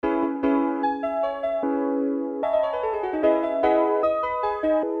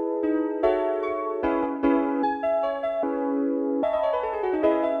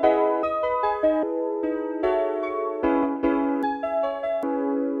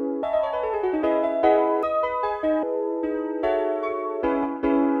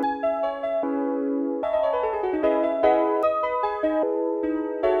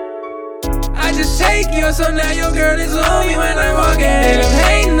yours, so now your girl is on me when I'm walking. They look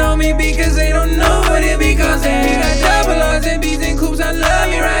hating on me because they don't know what it be causing. We got double R's and B's and coupes, I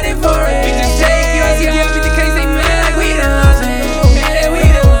love you riding for it. We just take yours, yeah, beat the case, they mad like we done lost it. Mad that we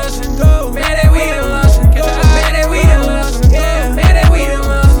done lost it. Mad that we done lost it. Mad that we done lost it. Mad that we done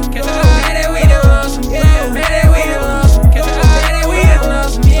lost it. Mad that we done lost it. Mad that we done lost it. Mad that we done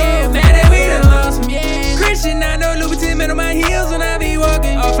lost it. Mad that we done lost it. Christian, I know Louboutin man on my heels when I be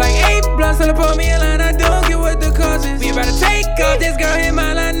walking. Off like 8 blunts, tell her pour me a line, I don't get what the cause is. We about to take off, this girl hit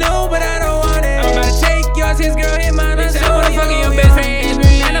mine, I know, but I don't want it. I'm about to take yours, his girl hit mine, I wanna fuck your best friend.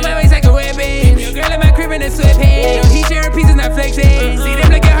 I know my waist like a weapon. Your girl in my crib in a sweatpants. He sharing pieces, not flexing. See them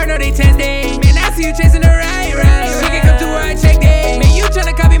look at her, know they testing. Man, I see you chasing the right route. She can come to where I check that. Man, you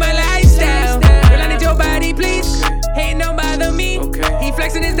tryna copy my lifestyle. Girl, I need your body, please. Ain't don't bother me. He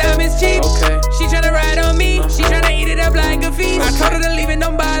flexing his diamonds cheap. She tryna ride on me. She tryna eat it up like a feast. I told her to leave it,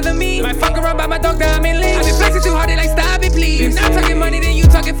 don't bother me. Might fuck around by my dog diamond.